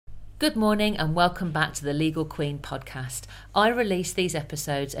Good morning and welcome back to the Legal Queen podcast. I release these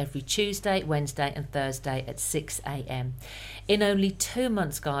episodes every Tuesday, Wednesday and Thursday at 6 a.m. In only 2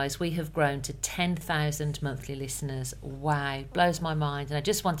 months, guys, we have grown to 10,000 monthly listeners. Wow, blows my mind. And I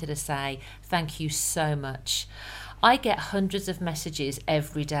just wanted to say thank you so much. I get hundreds of messages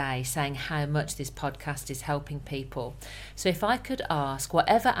every day saying how much this podcast is helping people. So if I could ask,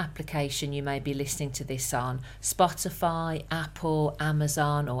 whatever application you may be listening to this on, Spotify, Apple,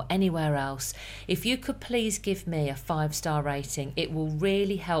 Amazon or anywhere else, if you could please give me a 5-star rating, it will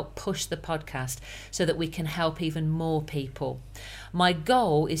really help push the podcast so that we can help even more people. My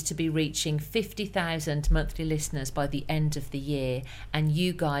goal is to be reaching 50,000 monthly listeners by the end of the year, and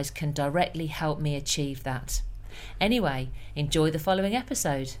you guys can directly help me achieve that. Anyway, enjoy the following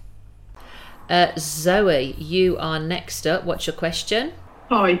episode. Zoe, you are next up. What's your question?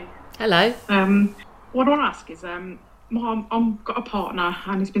 Hi. Hello. What I want to ask is, I've got a partner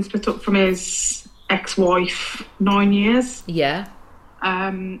and he's been split up from his ex-wife 9 years. Yeah.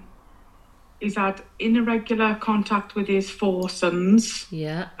 He's had irregular contact with his 4 sons.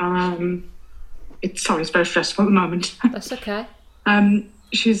 Yeah. It's very stressful at the moment. That's okay.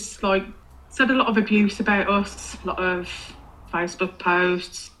 She's said a lot of abuse about us, a lot of Facebook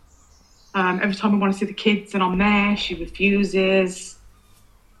posts. Every time I want to see the kids and I'm there, she refuses.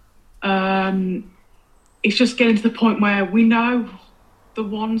 It's just getting to the point where we know the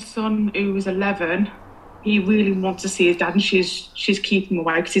one son who was 11, he really wants to see his dad, and she's keeping him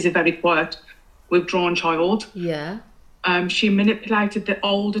away because he's a very quiet, withdrawn child. Yeah. She manipulated the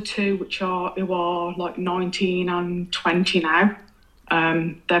older 2, who are like 19 and 20 now.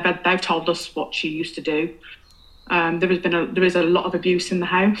 They've told us what she used to do. There is a lot of abuse in the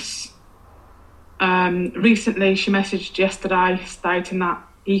house. Recently, she messaged yesterday stating that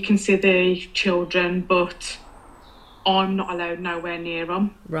he can see the children, but I'm not allowed nowhere near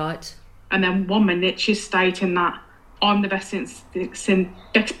them. Right. And then 1 minute she's stating that I'm the best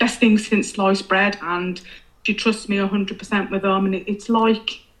thing since sliced bread, and she trusts me 100% with them. And it's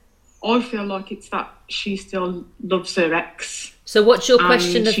like, I feel like it's that she still loves her ex. So what's your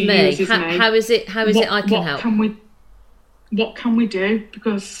question of me? How is it I can help? What can we do?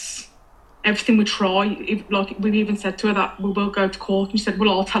 Because everything we try, we've even said to her that we will go to court, and she said, well,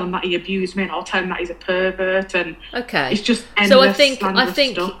 I'll tell him that he abused me and I'll tell him that he's a pervert, and okay, it's just endless. So I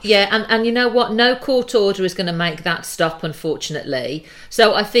think stuff. Yeah, and you know what, no court order is going to make that stop, unfortunately.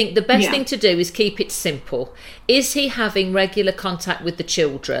 So I think the best thing to do is keep it simple. Is he having regular contact with the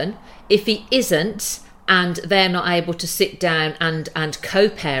children? If he isn't, and they're not able to sit down and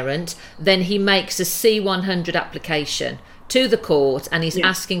co-parent, then he makes a C100 application to the court, and he's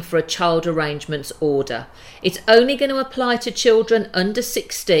asking for a child arrangements order. It's only going to apply to children under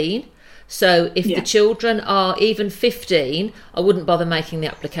 16. So if the children are even 15, I wouldn't bother making the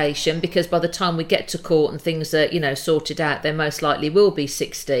application, because by the time we get to court and things are, sorted out, they most likely will be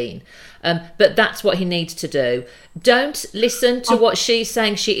 16. But that's what he needs to do. Don't listen to what she's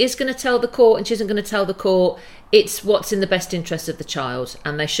saying. She is going to tell the court and she isn't going to tell the court. It's what's in the best interest of the child,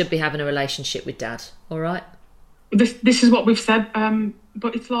 and they should be having a relationship with dad. All right? This is what we've said,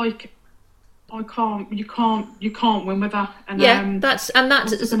 but it's like, you can't win with that. And, that's what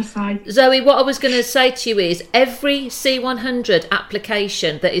was I gonna say? Zoe, what I was going to say to you is, every C100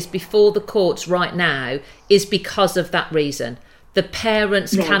 application that is before the courts right now is because of that reason. The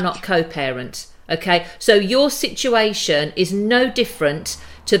parents cannot co-parent. Okay, so your situation is no different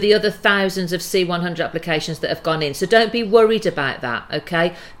to the other thousands of C100 applications that have gone in. So don't be worried about that.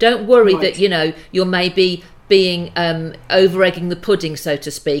 Okay, don't worry that you're maybe being over-egging the pudding, so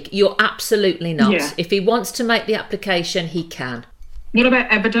to speak. You're absolutely not. Yeah. If he wants to make the application, he can. What about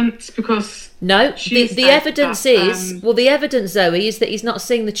evidence? Because no, the evidence is the evidence, Zoe, is that he's not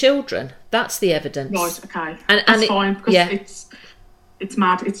seeing the children. That's the evidence. Right. Okay. That's fine, because it's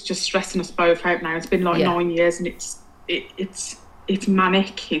mad. It's just stressing us both out now. It's been 9 years, and it's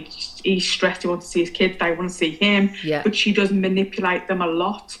manic. He's stressed. He wants to see his kids. They want to see him. Yeah. But she does manipulate them a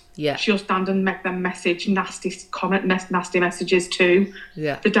lot. Yeah. She'll stand and make them message nasty messages to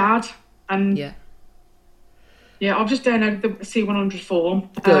the dad. And I've just downloaded the C100 form.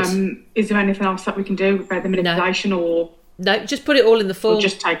 Good. Is there anything else that we can do about the manipulation or? No, just put it all in the form. Or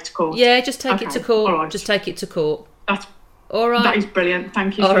just take it to court. Yeah, just take it to court. Right. Just take it to court. That's all right. That is brilliant.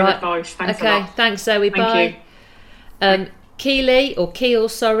 Thank you for your advice. Thanks a lot. Okay, thanks, Zoe. Bye. Thank you. Keel,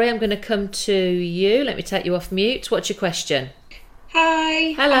 sorry, I'm going to come to you. Let me take you off mute. What's your question?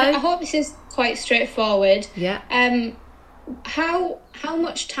 Hi. Hello. I hope this is quite straightforward. Yeah. How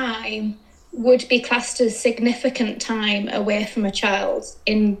much time would be classed as significant time away from a child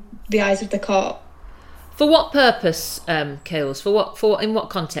in the eyes of the court? For what purpose, Kills? In what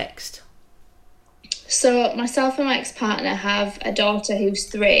context? So myself and my ex-partner have a daughter who's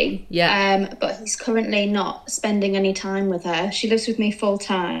 3. Yeah. But he's currently not spending any time with her. She lives with me full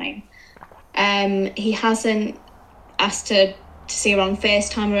time. He hasn't asked her to see her on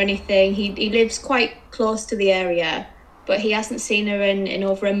FaceTime or anything. He lives quite close to the area, but he hasn't seen her in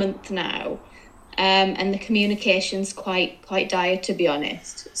over a month now. And the communication's quite dire, to be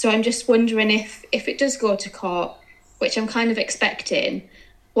honest. So I'm just wondering if it does go to court, which I'm kind of expecting,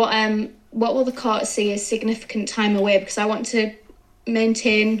 what will the court see as significant time away? Because I want to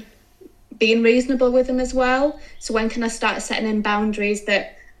maintain being reasonable with him as well. So when can I start setting in boundaries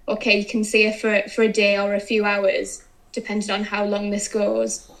that, okay, you can see her for a day or a few hours, depending on how long this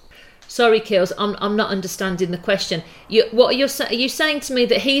goes? Sorry, Kills, I'm not understanding the question. Are you saying to me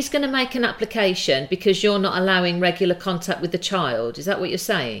that he's going to make an application because you're not allowing regular contact with the child? Is that what you're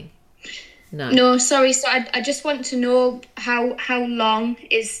saying? No, sorry. So I just want to know how long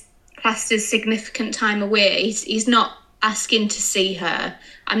is classed as significant time away. He's not asking to see her.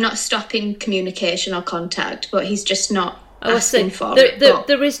 I'm not stopping communication or contact, but he's just not asking for it.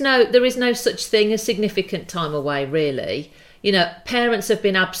 There is no such thing as significant time away, really. You know, parents have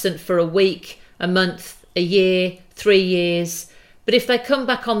been absent for a week, a month, a year, 3 years. But if they come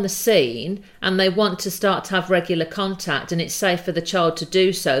back on the scene and they want to start to have regular contact and it's safe for the child to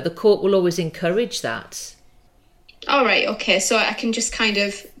do so, the court will always encourage that. All right, okay. So I can just kind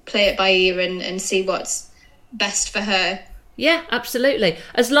of play it by ear and see what's best for her. Yeah, absolutely.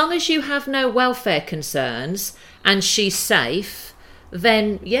 As long as you have no welfare concerns and she's safe,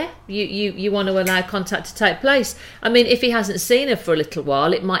 then yeah, you want to allow contact to take place. I mean, if he hasn't seen her for a little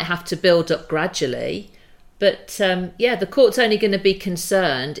while, it might have to build up gradually. But the court's only going to be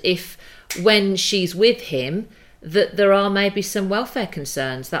concerned if, when she's with him, that there are maybe some welfare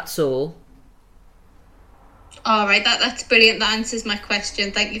concerns, that's all. All right, that's brilliant. That answers my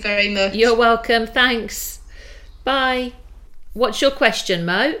question. Thank you very much. You're welcome. Thanks. Bye. What's your question,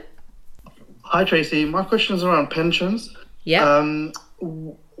 Mo? Hi, Tracy. My question is around pensions. Yeah.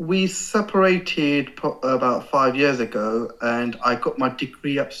 We separated about 5 years ago, and I got my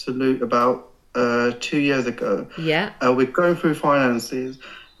degree absolute about 2 years ago. Yeah. We're going through finances.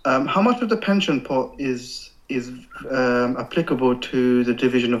 How much of the pension pot is applicable to the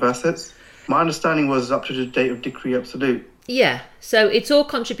division of assets? My understanding was up to the date of decree absolute. Yeah, so it's all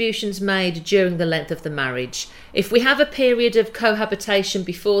contributions made during the length of the marriage. If we have a period of cohabitation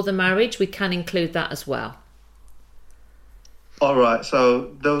before the marriage, we can include that as well. All right,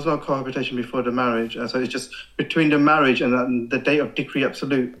 so there was no cohabitation before the marriage, and so it's just between the marriage and the date of decree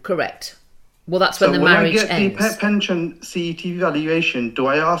absolute. Correct. Well, that's when the marriage ends. So when I get the pension CET valuation, do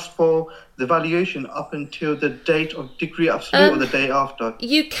I ask for the valuation up until the date of decree absolute or the day after?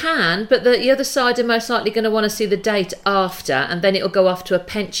 You can, but the other side are most likely going to want to see the date after, and then it'll go off to a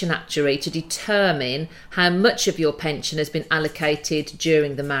pension actuary to determine how much of your pension has been allocated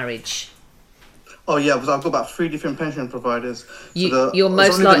during the marriage. Oh yeah, because I've got about 3 different pension providers. You'll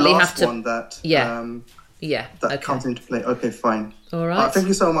most likely have to. One that, that comes into play. Okay, fine. All right. Thank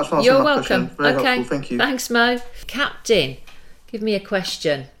you so much for answering my question. You're welcome. Very helpful. Thank you. Thanks, Mo. Captain, give me a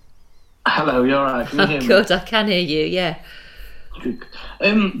question. Hello, you're right. Can you hear me? Good, I can hear you. Yeah.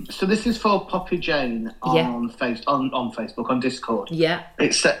 So this is for Poppy Jane on Facebook, on Discord. Yeah.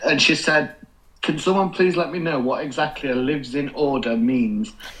 And she said, can someone please let me know what exactly a lives-in order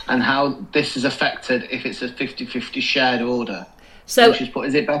means and how this is affected if it's a 50-50 shared order? So she's put,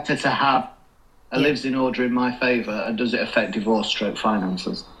 is it better to have a lives-in order in my favour, and does it affect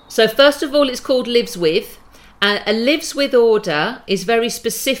divorce/finances? So first of all, it's called lives with. A lives with order is very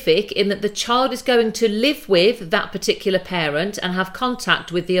specific in that the child is going to live with that particular parent and have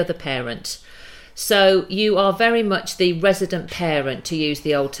contact with the other parent. So you are very much the resident parent, to use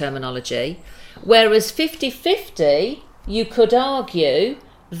the old terminology. Whereas 50-50, you could argue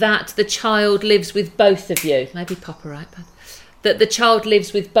that the child lives with both of you. Maybe pop her iPad. That the child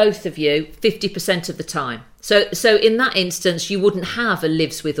lives with both of you 50% of the time. So in that instance, you wouldn't have a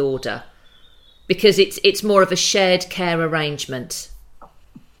lives with order because it's more of a shared care arrangement.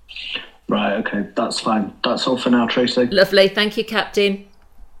 Right, okay, that's fine. That's all for now, Tracy. Lovely. Thank you, Captain.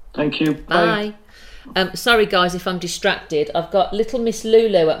 Thank you. Bye. Sorry, guys, if I'm distracted. I've got little Miss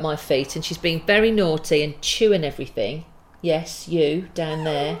Lulu at my feet and she's being very naughty and chewing everything. Yes, you, down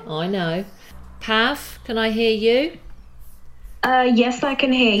there. I know. Pav, can I hear you? Yes, I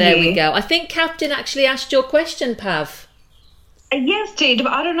can hear you. There we go. I think Captain actually asked your question, Pav. Yes, did,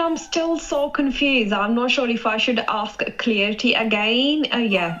 but I don't know. I'm still so confused. I'm not sure if I should ask clarity again.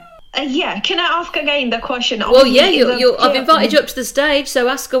 Can I ask again the question? Well, yeah, I've invited you up to the stage, so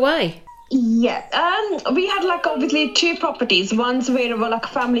ask away. Yeah, we had like obviously two properties. One's where we like a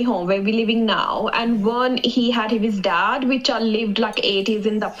family home where we're living now, and one he had with his dad, which I lived like 8 years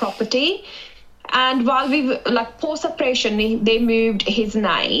in the property. And while we like post separation, they moved his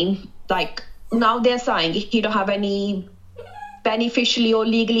name. Like now they're saying he don't have any beneficially or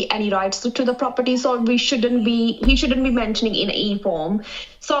legally any rights to the property, so he shouldn't be mentioning in e-form.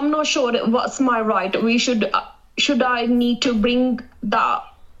 So I'm not sure what's my right. Should I need to bring the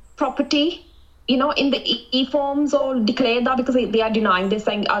property, in the e-forms or declare that, because they are denying, they're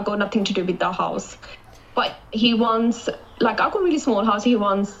saying I got nothing to do with the house. But he wants, like, I got a really small house, he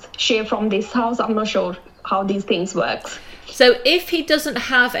wants share from this house. I'm not sure how these things work. So if he doesn't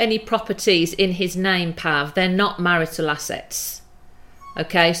have any properties in his name, Pav, they're not marital assets.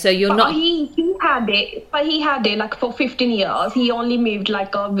 Okay, so you're not. He had it like for 15 years. He only moved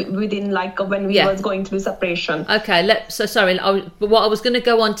like within like when we was going through separation. Okay, but what I was going to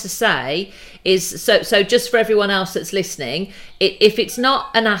go on to say is so just for everyone else that's listening, if it's not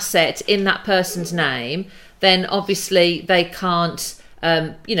an asset in that person's name, then obviously they can't.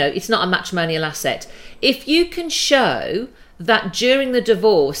 It's not a matrimonial asset. If you can show that during the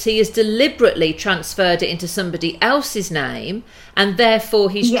divorce he has deliberately transferred it into somebody else's name and therefore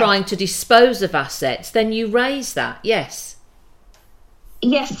he's trying to dispose of assets, then you raise that. Yes,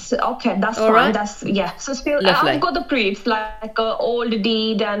 okay, that's all fine. Right. That's so still lovely. I've got the proofs like all the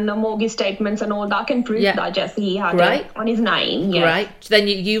deed and the mortgage statements and all that. I can prove that Jesse he had it on his name. Right, then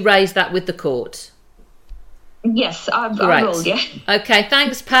you raise that with the court. Yes, I will. Okay,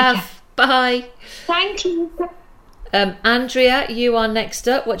 thanks, Pav. Bye. Thank you. Andrea, you are next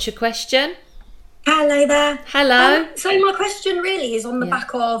up. What's your question? Hello there. Hello. So my question really is on the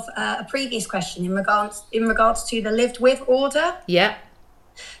back of a previous question in regards to the lived with order. Yeah.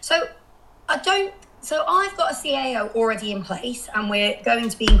 So I've got a CAO already in place, and we're going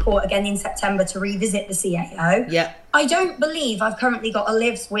to be in court again in September to revisit the CAO. Yeah. I don't believe I've currently got a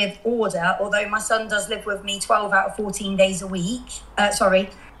lives with order, although my son does live with me 12 out of 14 days a week.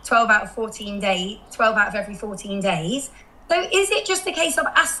 12 out of every 14 days. So is it just a case of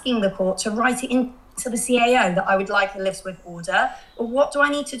asking the court to write it into the CAO that I would like a lives with order, or what do I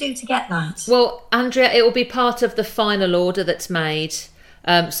need to do to get that? Well, Andrea, it will be part of the final order that's made.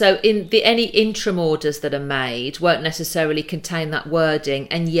 So any interim orders that are made won't necessarily contain that wording.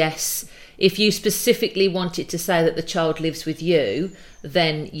 And yes, if you specifically want it to say that the child lives with you,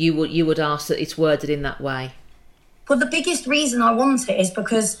 then you would ask that it's worded in that way. Well, the biggest reason I want it is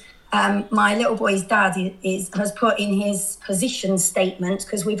because my little boy's dad has put in his position statement,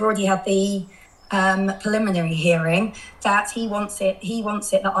 because we've already had the preliminary hearing, that he wants it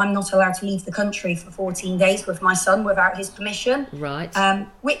that I'm not allowed to leave the country for 14 days with my son without his permission. Right.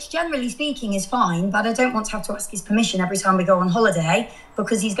 Which generally speaking is fine, but I don't want to have to ask his permission every time we go on holiday,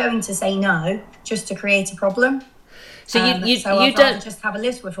 because he's going to say no just to create a problem. So you I'd don't just have a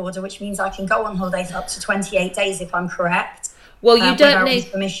lives with order, which means I can go on holiday for up to 28 days if I'm correct. Well, you don't need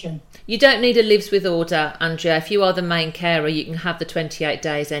permission. You don't need a lives with order, Andrea. If you are the main carer, you can have the 28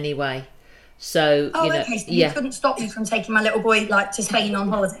 days anyway. So okay. So you couldn't stop me from taking my little boy like to Spain on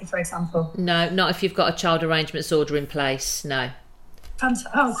holiday, for example. No, not if you've got a child arrangements order in place. No.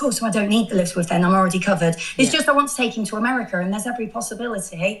 Oh, cool. So I don't need the lives with then. I'm already covered. It's just I want to take him to America, and there's every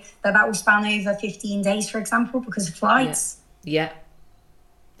possibility that will span over 15 days, for example, because of flights. Yeah.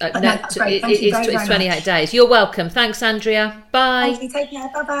 That's great. Thank you very 28 much. days. You're welcome. Thanks, Andrea. Bye. Thank you. Take care.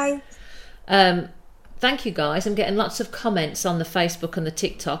 Bye-bye. Thank you, guys. I'm getting lots of comments on the Facebook and the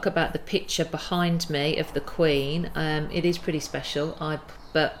TikTok about the picture behind me of the Queen. It is pretty special. I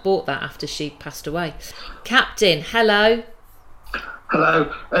bought that after she passed away. Captain, hello.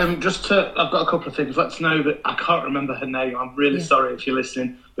 Hello. I've got a couple of things. Let's know that I can't remember her name. I'm really sorry if you're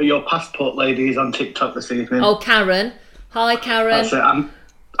listening, but your passport lady is on TikTok this evening. Oh, Karen. Hi, Karen. That's it.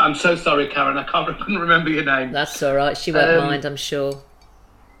 I'm so sorry, Karen. I couldn't remember your name. That's all right. She won't mind, I'm sure.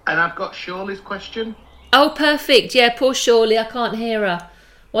 And I've got Shirley's question. Oh, perfect. Yeah, poor Shirley. I can't hear her.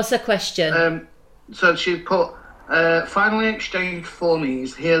 What's her question? So she put, finally exchanged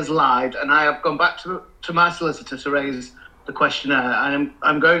formies. He has lied, and I have gone back to my solicitor to raise the questionnaire.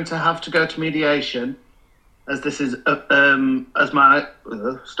 I'm going to have to go to mediation, as this is as my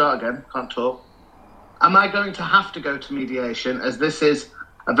start again. Can't talk. Am I going to have to go to mediation, as this is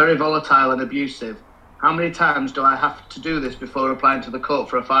a very volatile and abusive? How many times do I have to do this before applying to the court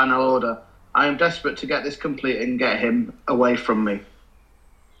for a final order? I am desperate to get this complete and get him away from me.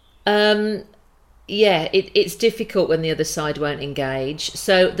 Yeah, it's difficult when the other side won't engage.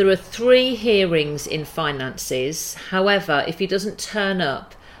 So there are 3 hearings in finances. However, if he doesn't turn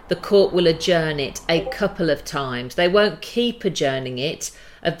up, the court will adjourn it a couple of times. They won't keep adjourning it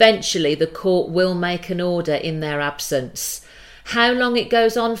eventually the court will make an order in their absence. How long it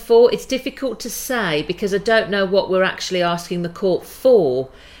goes on for, it's difficult to say because I don't know what we're actually asking the court for.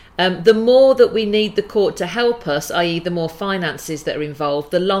 The more that we need the court to help us, i.e. the more finances that are involved,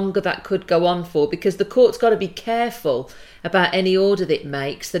 the longer that could go on for, because the court's got to be careful about any order that it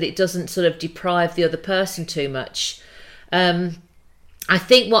makes, that it doesn't sort of deprive the other person too much. I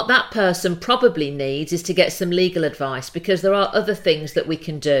think what that person probably needs is to get some legal advice, because there are other things that we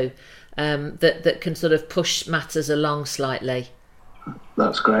can do that can sort of push matters along slightly.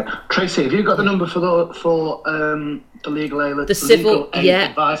 That's great. Tracy, have you got the number for the legal aid,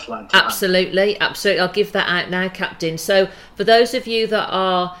 advice line? Absolutely. I'll give that out now, Captain. So for those of you that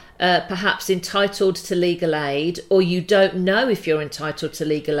are perhaps entitled to legal aid, or you don't know if you're entitled to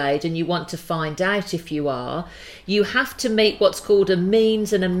legal aid and you want to find out if you are, you have to meet what's called a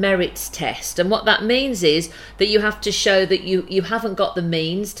means and a merits test. And what that means is that you have to show that you haven't got the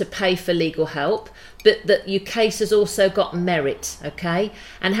means to pay for legal help, but that your case has also got merit, okay?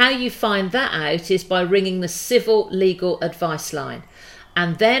 And how you find that out is by ringing the Civil Legal Advice Line.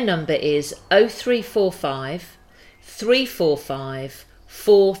 And their number is 0345 345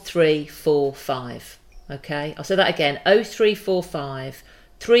 4345. Okay, I'll say that again, 0345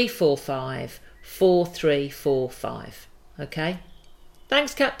 345 4345. Okay,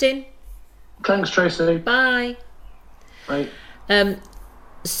 thanks, Captain. Thanks, Tracy. Bye. Bye.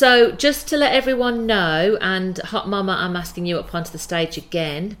 So just to let everyone know, and Hot Mama, I'm asking you up onto the stage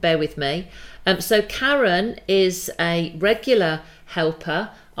again, bear with me. So Karen is a regular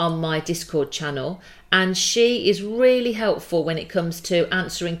helper on my Discord channel, and she is really helpful when it comes to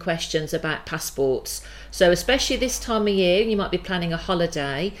answering questions about passports. So especially this time of year, you might be planning a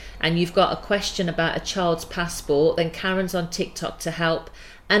holiday and you've got a question about a child's passport, then Karen's on TikTok to help.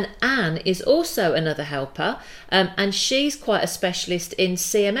 And Anne is also another helper, and she's quite a specialist in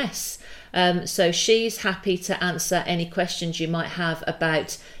CMS. So she's happy to answer any questions you might have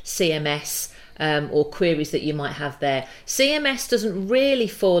about CMS or queries that you might have there. CMS doesn't really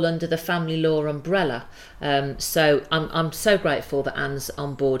fall under the family law umbrella. So I'm so grateful that Anne's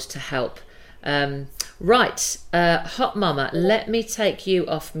on board to help. Right, Hot Mama, let me take you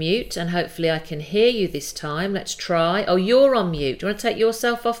off mute and hopefully I can hear you this time. Let's try. Oh, you're on mute. Do you want to take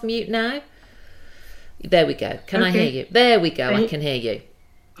yourself off mute now? There we go. Can I hear you? There we go. I can hear you.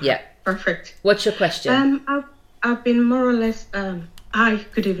 Yeah. Perfect. What's your question? I've been more or less... Hi,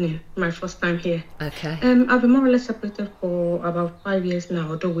 good evening. My first time here. Okay. I've been more or less separated for about 5 years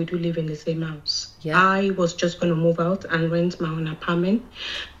now, although we do live in the same house. Yeah. I was just going to move out and rent my own apartment,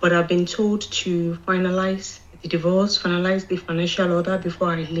 but I've been told to finalize the divorce, finalize the financial order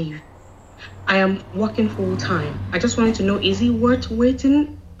before I leave. I am working full time. I just wanted to know, is it worth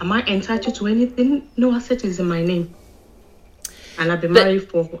waiting? Am I entitled to anything? No asset is in my name. And I've been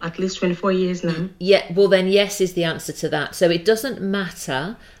married for at least 24 years now. Yeah, well then yes is the answer to that. So it doesn't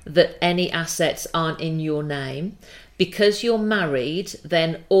matter that any assets aren't in your name. Because you're married,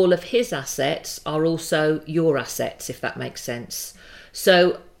 then all of his assets are also your assets, if that makes sense.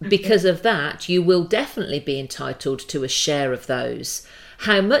 So because of that, you will definitely be entitled to a share of those.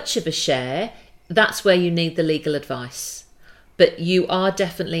 How much of a share? That's where you need the legal advice. But you are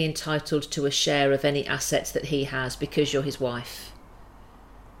definitely entitled to a share of any assets that he has because you're his wife.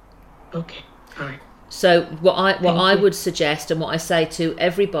 Okay, all right. So what I would suggest, and what I say to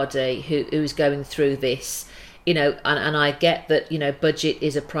everybody who's going through this, you know, and I get that, you know, budget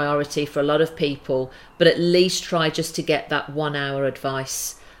is a priority for a lot of people, but at least try just to get that 1 hour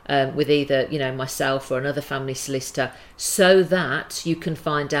advice with either, you know, myself or another family solicitor, so that you can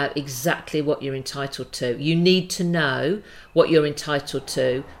find out exactly what you're entitled to. You need to know what you're entitled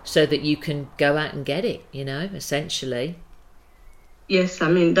to so that you can go out and get it, you know, essentially. Yes, I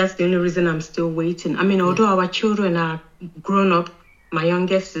mean, that's the only reason I'm still waiting. I mean, although our children are grown up, my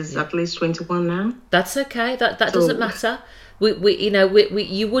youngest is at least 21 now. That's okay. That doesn't matter.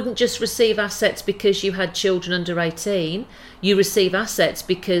 You wouldn't just receive assets because you had children under 18. You receive assets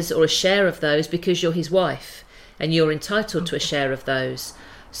because, or a share of those, because you're his wife and you're entitled to a share of those.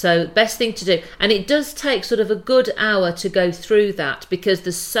 So best thing to do, and it does take sort of a good hour to go through that because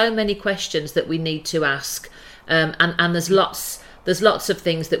there's so many questions that we need to ask, and there's lots of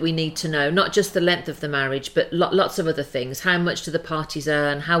things that we need to know, not just the length of the marriage, but lots of other things. How much do the parties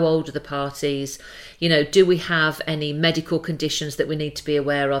earn? How old are the parties? You know, do we have any medical conditions that we need to be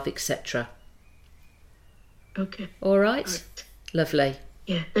aware of, etc.? Okay. All right. Lovely.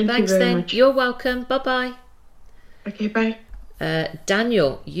 Yeah, thanks you very then. much. You're welcome. Bye-bye. Okay, bye.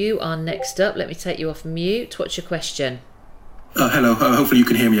 Daniel, you are next up. Let me take you off mute. What's your question? Hello. Hopefully you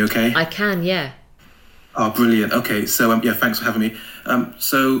can hear me okay. I can, yeah. Oh, brilliant. Okay, so thanks for having me.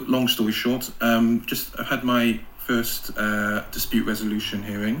 So, long story short, I've had my first dispute resolution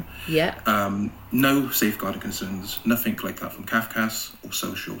hearing. Yeah. No safeguarding concerns, nothing like that from CAFCAS or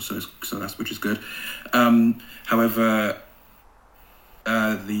social. So that's, which is good. However,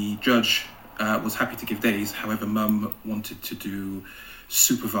 the judge was happy to give days. However, Mum wanted to do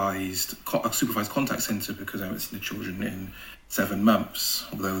supervised contact centre because I haven't seen the children in 7 months,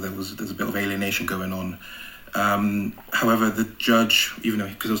 although there's a bit of alienation going on. However, the judge, even though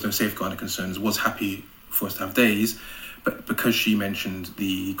because there was no safeguarding concerns, was happy for us to have days, but because she mentioned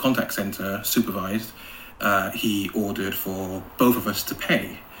the contact centre supervised, he ordered for both of us to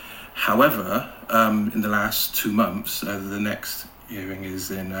pay. However, in the last 2 months, the next hearing is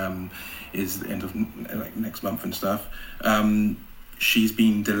the end of next month and stuff. She's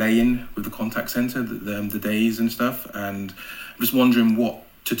been delaying with the contact centre, the days and stuff, and I'm just wondering what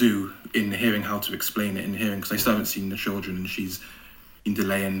to do in the hearing, how to explain it in the hearing, because I still haven't seen the children, and she's been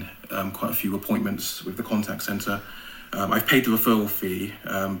delaying quite a few appointments with the contact centre. I've paid the referral fee,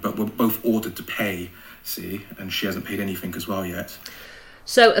 but we're both ordered to pay, and she hasn't paid anything as well yet.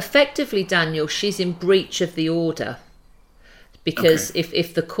 So effectively, Daniel, she's in breach of the order. Because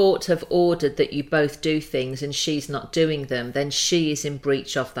if the court have ordered that you both do things and she's not doing them, then she is in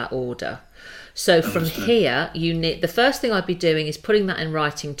breach of that order. So from here, the first thing I'd be doing is putting that in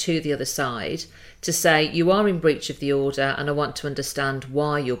writing to the other side to say, you are in breach of the order and I want to understand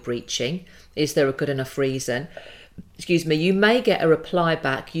why you're breaching. Is there a good enough reason? Excuse me, you may get a reply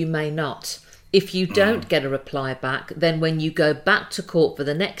back, you may not. If you don't get a reply back, then when you go back to court for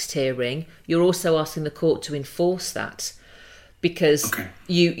the next hearing, you're also asking the court to enforce that. Because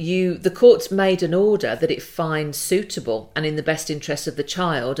the court's made an order that it finds suitable and in the best interest of the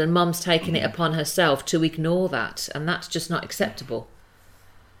child, and Mum's taken it upon herself to ignore that, and that's just not acceptable.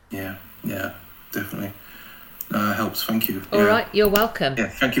 Yeah, definitely. Helps, thank you. All right, you're welcome. Yeah,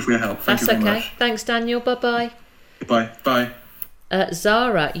 thank you for your help. That's okay. Much. Thanks, Daniel. Bye-bye. Bye.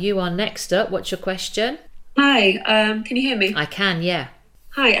 Zara, you are next up. What's your question? Hi, can you hear me? I can, yeah.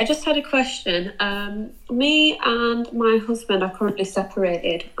 Hi, I just had a question. Me and my husband are currently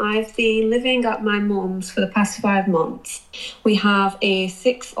separated. I've been living at my mum's for the past 5 months. We have a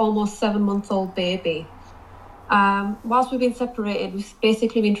 6, almost 7-month-old baby. Whilst we've been separated, we've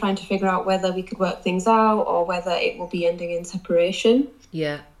basically been trying to figure out whether we could work things out or whether it will be ending in separation.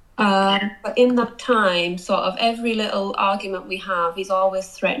 Yeah. But in that time, sort of every little argument we have, he's always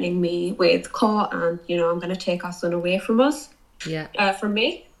threatening me with court and, I'm going to take our son away from us. Yeah. From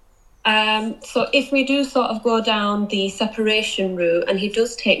me. So if we do sort of go down the separation route and he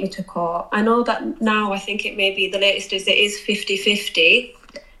does take me to court, I know that now I think it may be the latest is it is 50-50.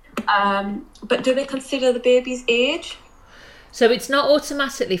 But do they consider the baby's age? So it's not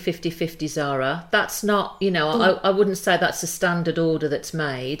automatically 50-50, Zara. That's not, I wouldn't say that's a standard order that's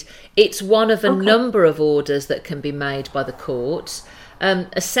made. It's one of a number of orders that can be made by the court.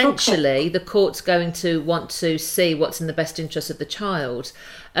 Essentially, the court's going to want to see what's in the best interest of the child.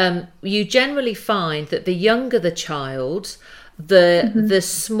 You generally find that the younger the child, the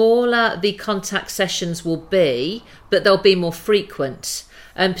smaller the contact sessions will be, but they'll be more frequent.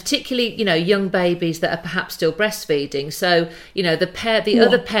 Particularly, young babies that are perhaps still breastfeeding. So, the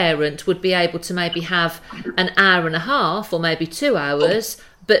other parent would be able to maybe have an hour and a half or maybe 2 hours,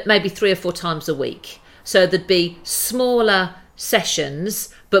 but maybe 3 or 4 times a week. So there'd be smaller sessions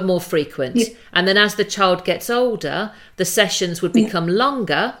but more frequent, and then as the child gets older, the sessions would become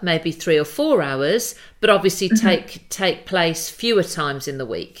longer, maybe 3 or 4 hours, but obviously take place fewer times in the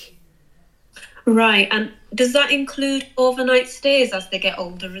week. Right. And does that include overnight stays as they get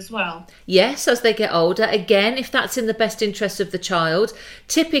older as well? Yes, as they get older. Again, if that's in the best interest of the child,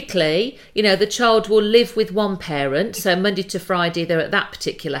 typically, the child will live with one parent. So Monday to Friday, they're at that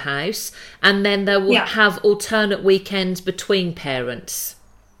particular house. And then they will have alternate weekends between parents.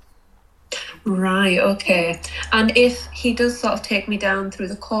 Right, okay. And if he does sort of take me down through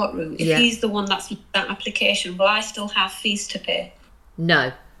the court route, if he's the one that's that application, will I still have fees to pay?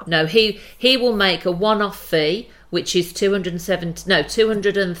 No, he will make a one-off fee, which is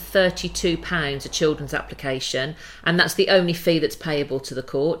 £232 a children's application, and that's the only fee that's payable to the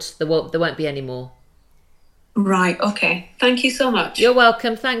court. There won't be any more. Right, okay. Thank you so much. You're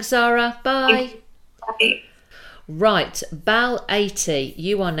welcome. Thanks, Zara. Bye. Bye. Right, Bal80,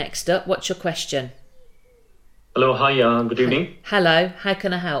 you are next up. What's your question? Hello, hi, good evening. Hello, how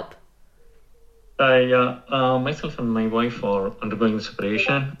can I help? Myself and my wife are undergoing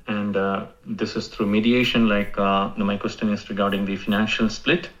separation, and this is through mediation. My question is regarding the financial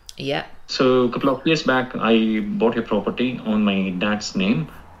split. Yeah. So a couple of years back, I bought a property on my dad's name.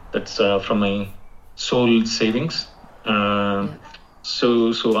 That's from my sole savings.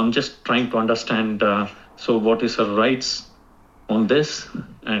 So I'm just trying to understand. So what is her rights on this,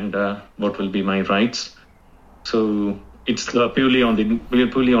 and what will be my rights? So it's purely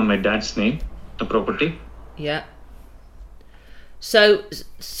on my dad's name, the property. Yeah. So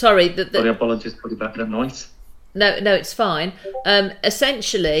sorry. Sorry, apologies for the background noise. No, it's fine.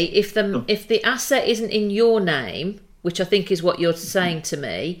 Essentially, if the asset isn't in your name, which I think is what you're saying to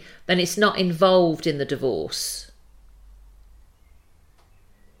me, then it's not involved in the divorce.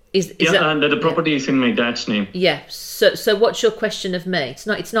 And the property is in my dad's name. Yeah. So what's your question of me?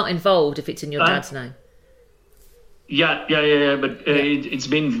 It's not involved if it's in your dad's name. Yeah. But it's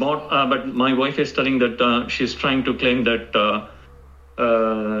been bought. But my wife is telling that she's trying to claim that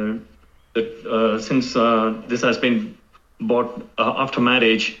since this has been bought after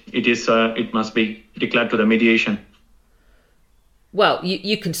marriage, it must be declared to the mediation. Well,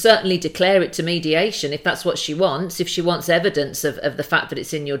 you can certainly declare it to mediation if that's what she wants, if she wants evidence of the fact that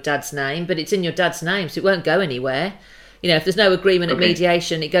it's in your dad's name, but it's in your dad's name, so it won't go anywhere. If there's no agreement at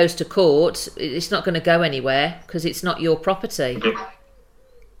mediation, it goes to court, it's not going to go anywhere because it's not your property. Okay.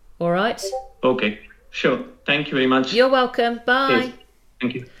 All right? Okay, sure. Thank you very much. You're welcome. Bye. Yes.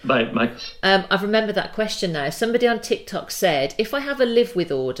 Thank you. Bye. I've remembered that question now. Somebody on TikTok said, if I have a live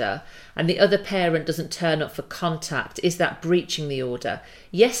with order and the other parent doesn't turn up for contact, is that breaching the order?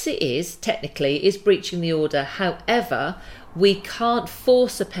 Yes, it is. Technically, it is breaching the order. However, we can't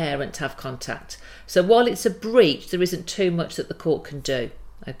force a parent to have contact. So while it's a breach, there isn't too much that the court can do.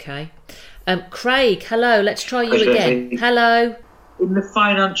 Okay. Craig, hello. Let's try you again. Hello. In the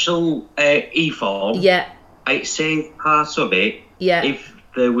financial e-form, it says part of it. Yeah. If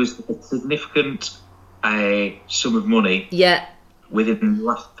there was a significant sum of money within the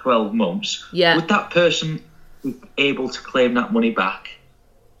last 12 months, would that person be able to claim that money back?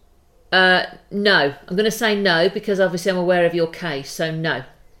 No. I'm going to say no because obviously I'm aware of your case, so no.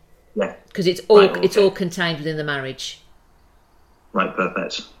 Yeah. Because it's all contained within the marriage. Right,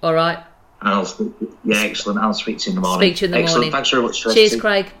 perfect. All right. And I'll speak. Yeah, excellent. I'll speak to you in the morning. Speak to you in the morning. Thanks very much. Cheers,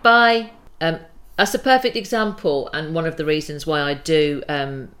 Craig. Bye. That's a perfect example, and one of the reasons why I do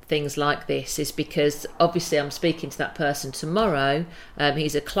things like this is because obviously I'm speaking to that person tomorrow.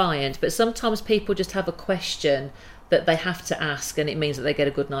 He's a client, but sometimes people just have a question that they have to ask, and it means that they get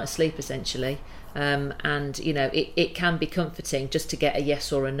a good night's sleep essentially. And it can be comforting just to get a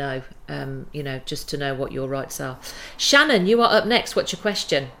yes or a no. Just to know what your rights are. Shannon, you are up next. What's your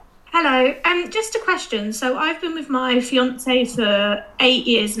question? Hello, just a question. So I've been with my fiance for 8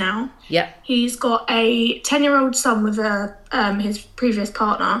 years now. Yeah. He's got a 10-year-old son with his previous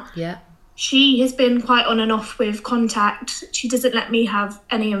partner. Yeah. She has been quite on and off with contact. She doesn't let me have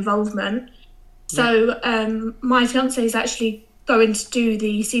any involvement. So my fiance is actually going to do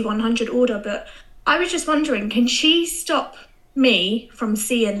the C100 order, but I was just wondering, can she stop me from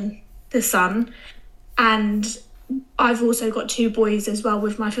seeing the son? And I've also got 2 boys as well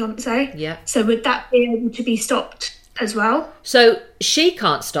with my fiance. Yeah. So would that be able to be stopped as well? So she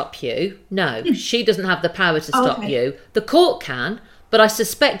can't stop you. No, she doesn't have the power to stop you. The court can, but I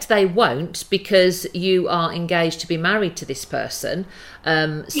suspect they won't because you are engaged to be married to this person.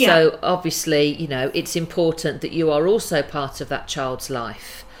 So obviously, it's important that you are also part of that child's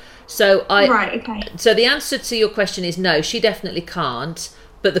life. So So the answer to your question is no, she definitely can't.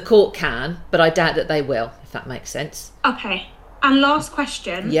 But the court can, but I doubt that they will, if that makes sense. Okay. And last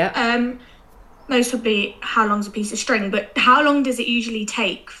question. Yeah. Most probably, how long's a piece of string? But how long does it usually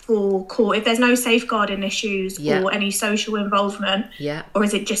take for court if there's no safeguarding issues or any social involvement? Yeah. Or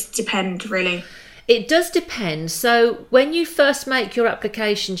is it just depend, really? It does depend. So when you first make your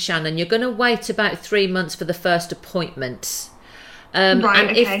application, Shannon, you're going to wait about 3 months for the first appointment. And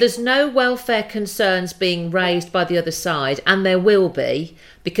if there's no welfare concerns being raised by the other side, and there will be,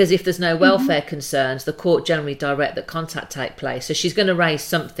 because if there's no welfare concerns, the court generally direct that contact take place. So she's going to raise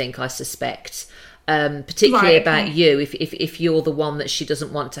something, I suspect, particularly about you, if you're the one that she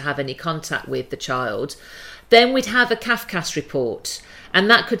doesn't want to have any contact with the child. Then we'd have a CAFCAS report, and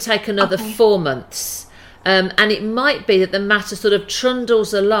that could take another 4 months. And it might be that the matter sort of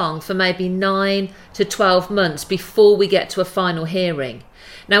trundles along for maybe 9 to 12 months before we get to a final hearing.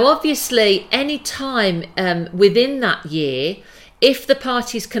 Now, obviously, any time within that year, if the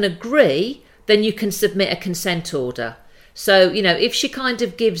parties can agree, then you can submit a consent order. So, if she kind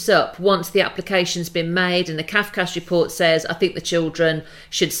of gives up once the application's been made and the CAFCAS report says, I think the children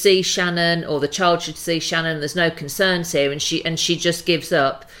should see Shannon or the child should see Shannon, there's no concerns here, and she just gives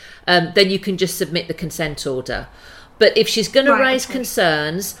up, then you can just submit the consent order. But if she's going to raise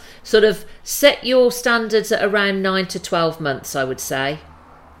concerns, sort of set your standards at around 9 to 12 months, I would say.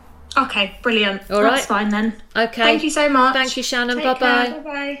 Okay, brilliant. All That's fine then. Okay. Thank you so much. Thank you, Shannon. Take Bye-bye. care.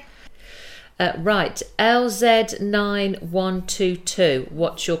 Bye-bye. Right, LZ9122,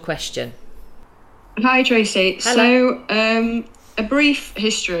 what's your question? Hi, Tracy. Hello. So, a brief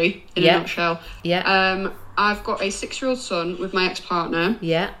history in a nutshell. Yeah. I've got a 6-year-old son with my ex-partner.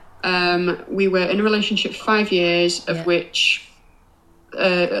 Yeah. We were in a relationship for 5 years, of which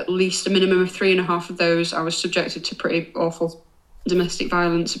at least a minimum of 3.5 of those I was subjected to pretty awful domestic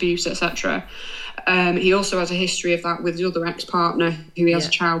violence, abuse, etc. He also has a history of that with the other ex-partner who he has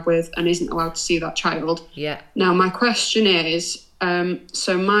a child with and isn't allowed to see that child. Yeah. Now, my question is,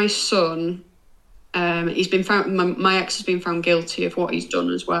 so my son, he's been found, my ex has been found guilty of what he's done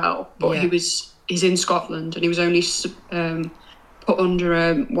as well, but he's in Scotland and he was only put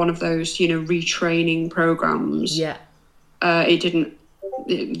under one of those, retraining programs. Yeah.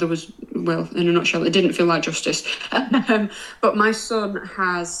 There was, well, in a nutshell, it didn't feel like justice. But my son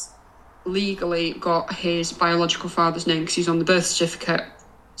has legally got his biological father's name because he's on the birth certificate.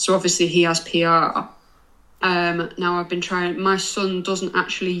 So obviously he has PR. Now I've been trying, my son doesn't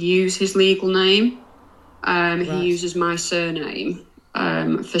actually use his legal name. He uses my surname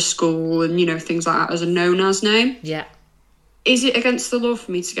for school and, things like that as a known-as name. Yeah. Is it against the law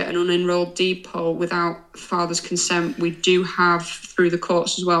for me to get an unenrolled deed poll without father's consent? We do have, through the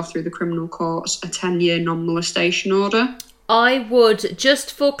courts as well, through the criminal courts, a 10-year non-molestation order. I would,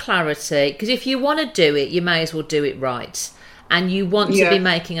 just for clarity, because if you want to do it, you may as well do it right. And you want to be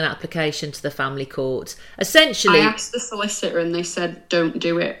making an application to the family court. Essentially, I asked the solicitor and they said, don't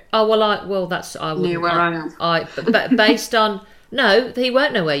do it. Oh, well, I wouldn't. Near where I am. But based on, no, he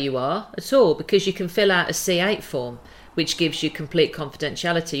won't know where you are at all because you can fill out a C8 form, which gives you complete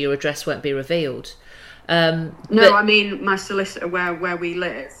confidentiality. Your address won't be revealed. I mean my solicitor where we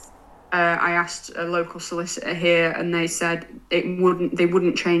live. I asked a local solicitor here, and they said they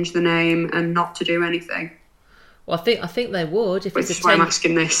wouldn't change the name and not to do anything. Well, I think they would. If which is why I'm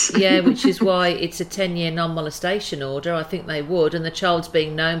asking this. Yeah, which is why it's a 10-year non-molestation order. I think they would, and the child's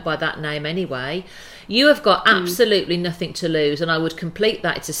being known by that name anyway. You have got absolutely nothing to lose, and I would complete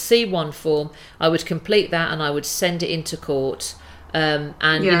that. It's a C1 form. I would complete that, and I would send it into court.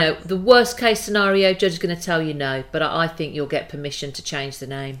 The worst case scenario, judge is going to tell you no, but I think you'll get permission to change the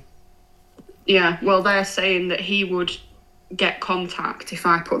name. Yeah, well, they're saying that he would get contact if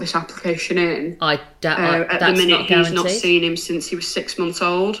I put this application in. At the minute, he's not guaranteed. seen him since he was 6 months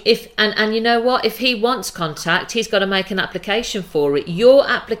old. And you know what? If he wants contact, he's got to make an application for it. Your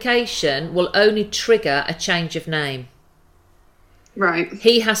application will only trigger a change of name. Right.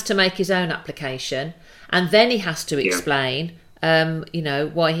 He has to make his own application, and then he has to explain,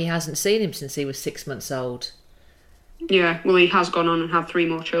 why he hasn't seen him since he was 6 months old. Yeah, well, he has gone on and had 3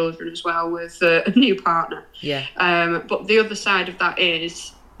 more children as well with a new partner. Yeah. But the other side of that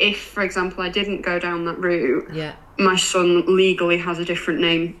is, if, for example, I didn't go down that route, yeah, my son legally has a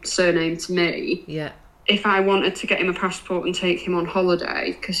different surname to me. Yeah. If I wanted to get him a passport and take him on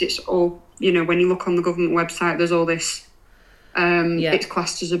holiday, because it's all, when you look on the government website, there's all this, it's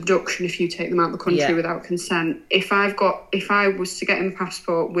classed as abduction if you take them out of the country without consent. If I was to get him a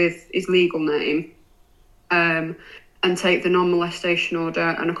passport with his legal name, and take the non-molestation order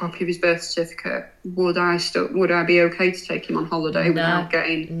and a copy of his birth certificate, would I be okay to take him on holiday without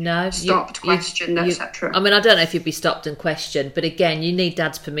getting stopped, questioned, etc.? I mean, I don't know if you'd be stopped and questioned, but again, you need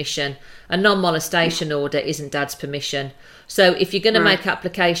Dad's permission. A non-molestation order isn't Dad's permission. So if you're going to make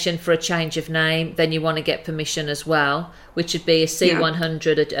application for a change of name, then you want to get permission as well, which would be a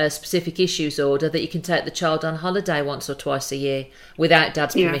C100, a specific issues order that you can take the child on holiday once or twice a year without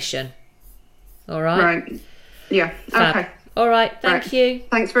Dad's permission. All right? Right. Yeah, Fab. Okay. All right, thank you.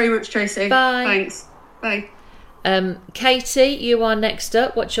 Thanks very much, Tracy. Bye. Thanks. Bye. Katie, you are next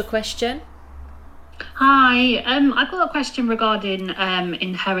up. What's your question? Hi, I've got a question regarding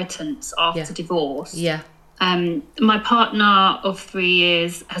inheritance after divorce. Yeah. My partner of 3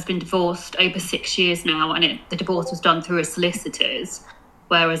 years has been divorced over 6 years now, and the divorce was done through his solicitors,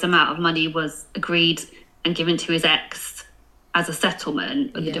 whereas amount of money was agreed and given to his ex as a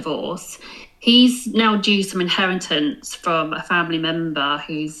settlement of the divorce. He's now due some inheritance from a family member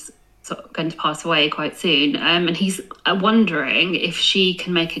who's going to pass away quite soon. And he's wondering if she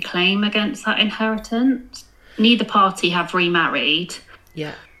can make a claim against that inheritance. Neither party have remarried.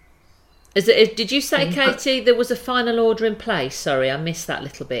 Yeah. Did you say, Katie, there was a final order in place? Sorry, I missed that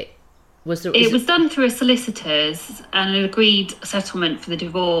little bit. It was done through a solicitor's and an agreed settlement for the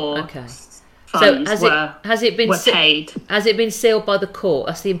divorce. Okay. Funds so has it been paid? Has it been sealed by the court?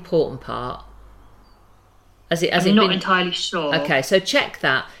 That's the important part. I'm not entirely sure. Okay, so check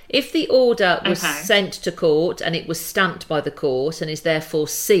that. If the order was sent to court and it was stamped by the court and is therefore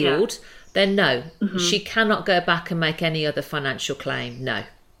sealed, then no, she cannot go back and make any other financial claim. No.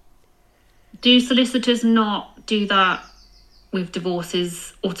 Do solicitors not do that with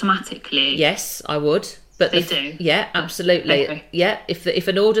divorces automatically? Yes, I would. But they do? Yeah, absolutely. Okay. Yeah, if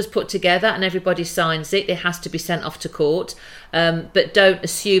an order's put together and everybody signs it, it has to be sent off to court. But don't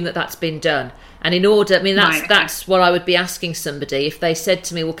assume that that's been done. And in order, I mean, that's what I would be asking somebody. If they said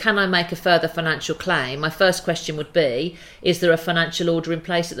to me, well, can I make a further financial claim? My first question would be, is there a financial order in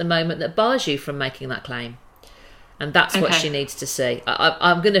place at the moment that bars you from making that claim? And that's what she needs to see.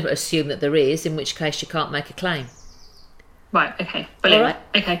 I'm going to assume that there is, in which case you can't make a claim. Right, okay. Brilliant. All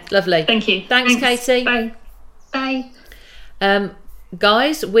right. Okay. Lovely. Thank you. Thanks, Katie. Bye. Bye.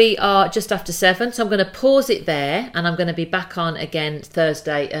 Guys, we are just after 7, so I'm going to pause it there, and I'm going to be back on again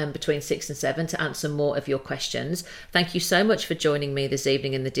Thursday between 6 and 7 to answer more of your questions. Thank you so much for joining me this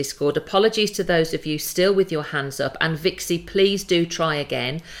evening in the Discord. Apologies to those of you still with your hands up, and Vixie, please do try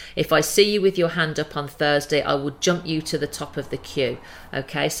again. If I see you with your hand up on Thursday, I will jump you to the top of the queue.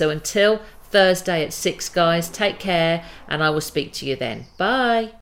 Okay, so until Thursday at 6, guys, take care, and I will speak to you then. Bye.